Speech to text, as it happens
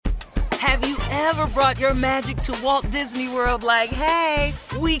Have you ever brought your magic to Walt Disney World like, hey,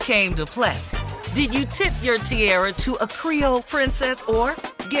 we came to play? Did you tip your tiara to a Creole princess or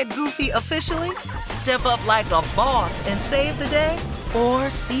get goofy officially? Step up like a boss and save the day? Or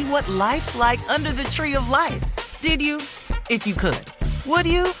see what life's like under the tree of life? Did you? If you could. Would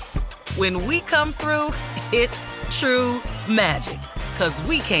you? When we come through, it's true magic. 'Cause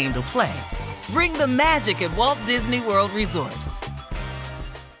we came to play. Bring the magic at Walt Disney World Resort.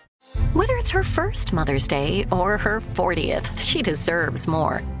 Whether it's her first Mother's Day or her 40th, she deserves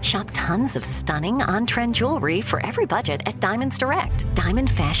more. Shop tons of stunning on-trend jewelry for every budget at Diamonds Direct. Diamond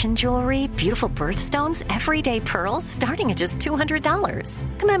fashion jewelry, beautiful birthstones, everyday pearls starting at just $200.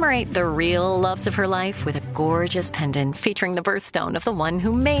 Commemorate the real loves of her life with a gorgeous pendant featuring the birthstone of the one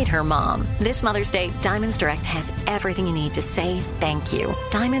who made her mom. This Mother's Day, Diamonds Direct has everything you need to say thank you.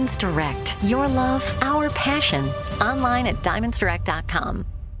 Diamonds Direct. Your love, our passion. Online at diamondsdirect.com.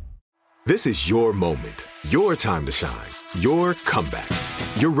 This is your moment, your time to shine, your comeback.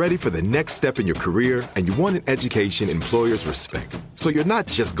 You're ready for the next step in your career, and you want an education employers respect. So you're not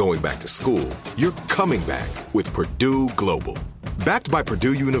just going back to school, you're coming back with Purdue Global. Backed by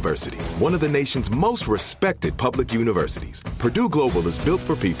Purdue University, one of the nation's most respected public universities, Purdue Global is built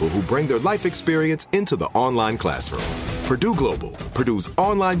for people who bring their life experience into the online classroom. Purdue Global, Purdue's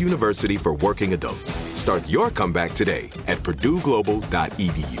online university for working adults. Start your comeback today at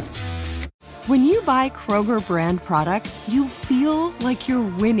purdueglobal.edu. When you buy Kroger brand products, you feel like you're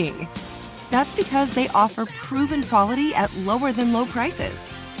winning. That's because they offer proven quality at lower than low prices.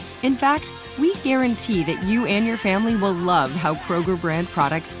 In fact, we guarantee that you and your family will love how Kroger brand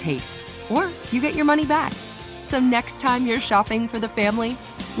products taste, or you get your money back. So next time you're shopping for the family,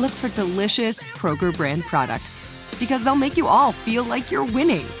 look for delicious Kroger brand products, because they'll make you all feel like you're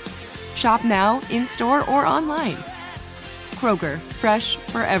winning. Shop now, in-store, or online. Kroger, fresh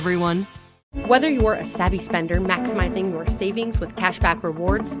for everyone. Whether you're a savvy spender maximizing your savings with cashback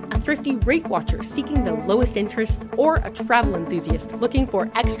rewards, a thrifty rate watcher seeking the lowest interest, or a travel enthusiast looking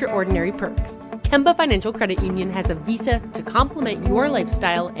for extraordinary perks, Kemba Financial Credit Union has a visa to complement your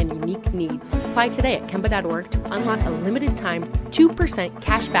lifestyle and unique needs. Apply today at Kemba.org to unlock a limited time 2%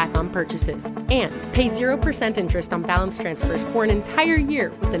 cash back on purchases and pay 0% interest on balance transfers for an entire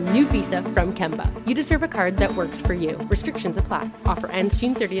year with a new visa from Kemba. You deserve a card that works for you. Restrictions apply. Offer ends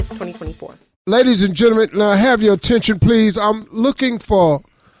June 30th, 2024. Ladies and gentlemen, now have your attention, please. I'm looking for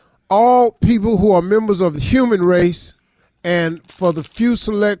all people who are members of the human race and for the few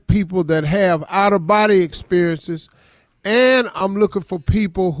select people that have out-of-body experiences, and I'm looking for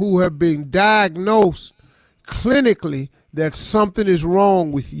people who have been diagnosed clinically that something is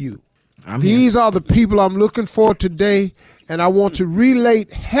wrong with you. These are the people I'm looking for today, and I want to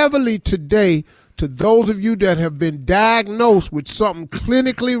relate heavily today to those of you that have been diagnosed with something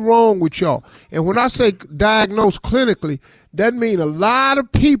clinically wrong with y'all. And when I say diagnosed clinically, that means a lot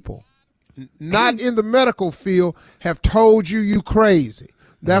of people not in the medical field have told you crazy.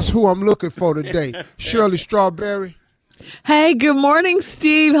 That's who I'm looking for today. Shirley Strawberry. Hey, good morning,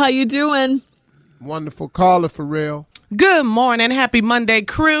 Steve. How you doing? Wonderful. Carla Farrell. Good morning. Happy Monday,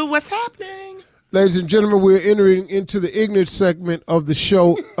 crew. What's happening? Ladies and gentlemen, we're entering into the ignorant segment of the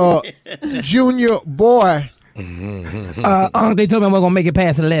show. Junior Boy. They told me I'm going to make it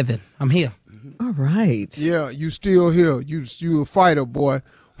past 11. I'm here. All right. Yeah, you still here. You a fighter, boy.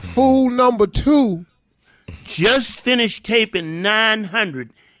 Fool number 2. Just finished taping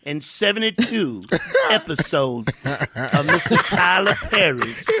 972 episodes of Mr. Tyler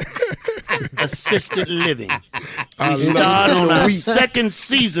Perry's Assisted Living. We start on our second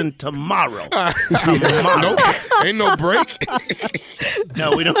season tomorrow. Nope. Ain't no break.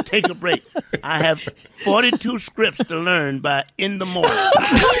 No, we don't take a break. I have 42 scripts to learn by in the morning.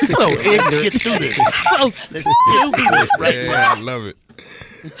 So Let's get through this. Let's get through this right now. I love it.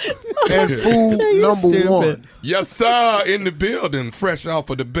 And fool number 1. Yes, sir, in the building, fresh off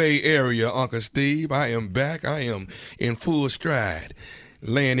of the Bay Area, Uncle Steve. I am back. I am in full stride,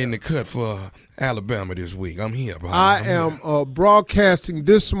 laying in the cut for Alabama this week. I'm here, bro. I am broadcasting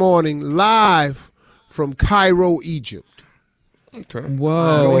this morning live from Cairo, Egypt. Okay.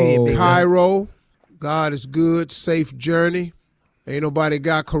 Whoa. Cairo, God is good, safe journey. Ain't nobody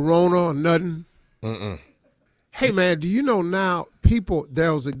got corona or nothing. Hey, man, do you know now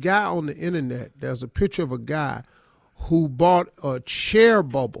there was a guy on the internet, there's a picture of a guy who bought a chair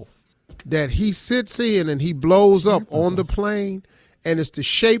bubble that he sits in and he blows up on the plane, and it's the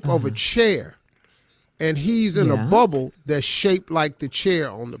shape of a chair. And he's in a bubble that's shaped like the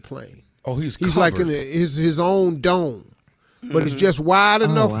chair on the plane. Oh, he's like in his own dome. But it's just wide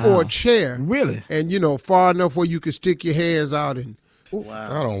enough for a chair. Really? And, far enough where you can stick your hands out and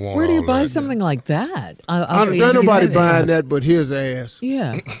I don't want Where do you all buy that. something like that? Ain't nobody buying that but his ass.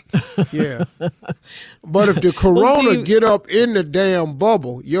 Yeah. Yeah. But if the corona get up in the damn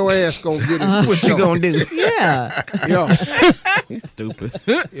bubble, your ass gonna get it. What you gonna do? Yeah. Yeah. You stupid.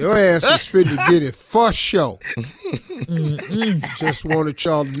 Your ass is finna get it for sure. Just wanted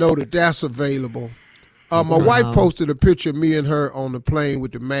y'all to know that that's available. My wife posted a picture of me and her on the plane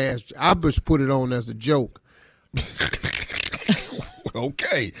with the mask. I just put it on as a joke.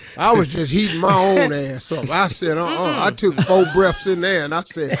 Okay. I was just heating my own ass up. I said, I took 4 breaths in there and I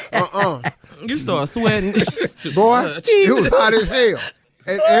said, You start sweating. Boy, it was hot as hell.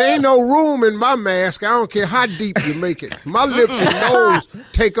 And ain't no room in my mask. I don't care how deep you make it. My lips and nose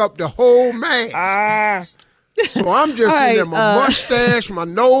take up the whole mask. So I'm just in there, my mustache, my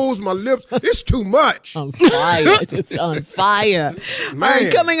nose, my lips. It's too much. On fire. Just on fire. Man. All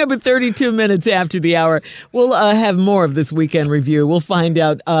right, coming up at 32 minutes after the hour, we'll have more of this weekend review. We'll find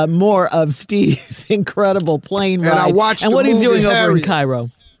out more of Steve's incredible plane ride. And I watched and the what he's movie doing over in Harriet. Cairo.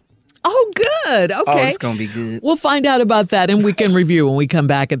 Oh, good. Okay. Oh, it's gonna be good. We'll find out about that in Weekend Review when we come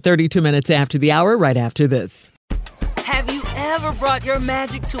back at 32 minutes after the hour, right after this. Have you ever brought your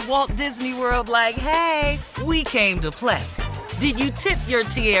magic to Walt Disney World like, hey, we came to play? Did you tip your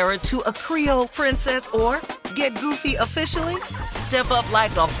tiara to a Creole princess or get goofy officially? Step up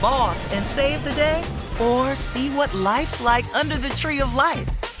like a boss and save the day? Or see what life's like under the tree of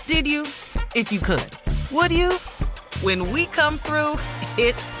life? Did you? If you could. Would you? When we come through,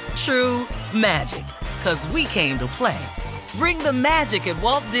 it's true magic. 'Cause we came to play. Bring the magic at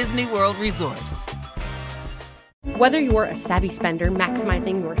Walt Disney World Resort. Whether you're a savvy spender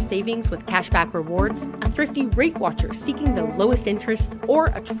maximizing your savings with cashback rewards, a thrifty rate watcher seeking the lowest interest,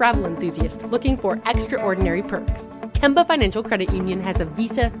 or a travel enthusiast looking for extraordinary perks, Kemba Financial Credit Union has a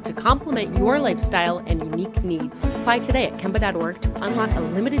visa to complement your lifestyle and unique needs. Apply today at Kemba.org to unlock a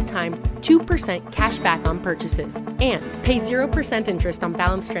limited time 2% cash back on purchases and pay 0% interest on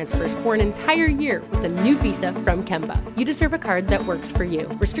balance transfers for an entire year with a new visa from Kemba. You deserve a card that works for you.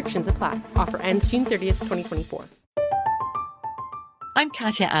 Restrictions apply. Offer ends June 30th, 2024. I'm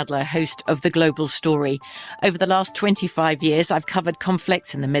Katya Adler, host of The Global Story. Over the last 25 years, I've covered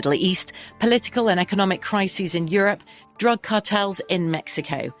conflicts in the Middle East, political and economic crises in Europe, drug cartels in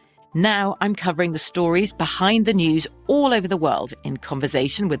Mexico. Now I'm covering the stories behind the news all over the world in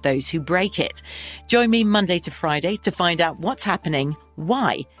conversation with those who break it. Join me Monday to Friday to find out what's happening,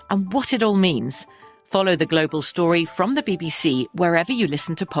 why, and what it all means. Follow The Global Story from the BBC wherever you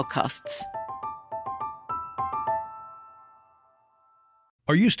listen to podcasts.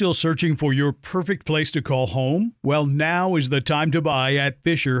 Are you still searching for your perfect place to call home? Well, now is the time to buy at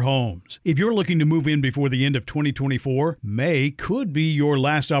Fisher Homes. If you're looking to move in before the end of 2024, May could be your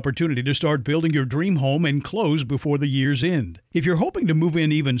last opportunity to start building your dream home and close before the year's end. If you're hoping to move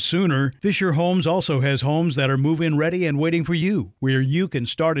in even sooner, Fisher Homes also has homes that are move-in ready and waiting for you, where you can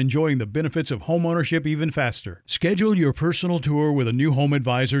start enjoying the benefits of homeownership even faster. Schedule your personal tour with a new home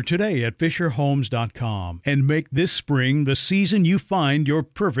advisor today at FisherHomes.com and make this spring the season you find your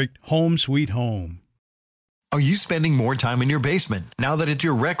perfect home sweet home. Are you spending more time in your basement now that it's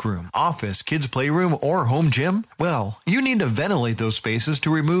your rec room, office, kids' playroom, or home gym? Well, you need to ventilate those spaces to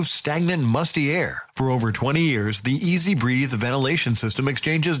remove stagnant, musty air. For over 20 years, the Easy Breathe ventilation system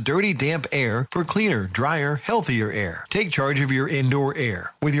exchanges dirty, damp air for cleaner, drier, healthier air. Take charge of your indoor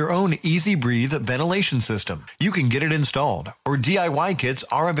air with your own Easy Breathe ventilation system. You can get it installed, or DIY kits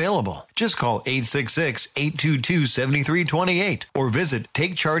are available. Just call 866-822-7328 or visit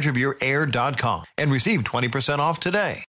takechargeofyourair.com and receive 20% off today.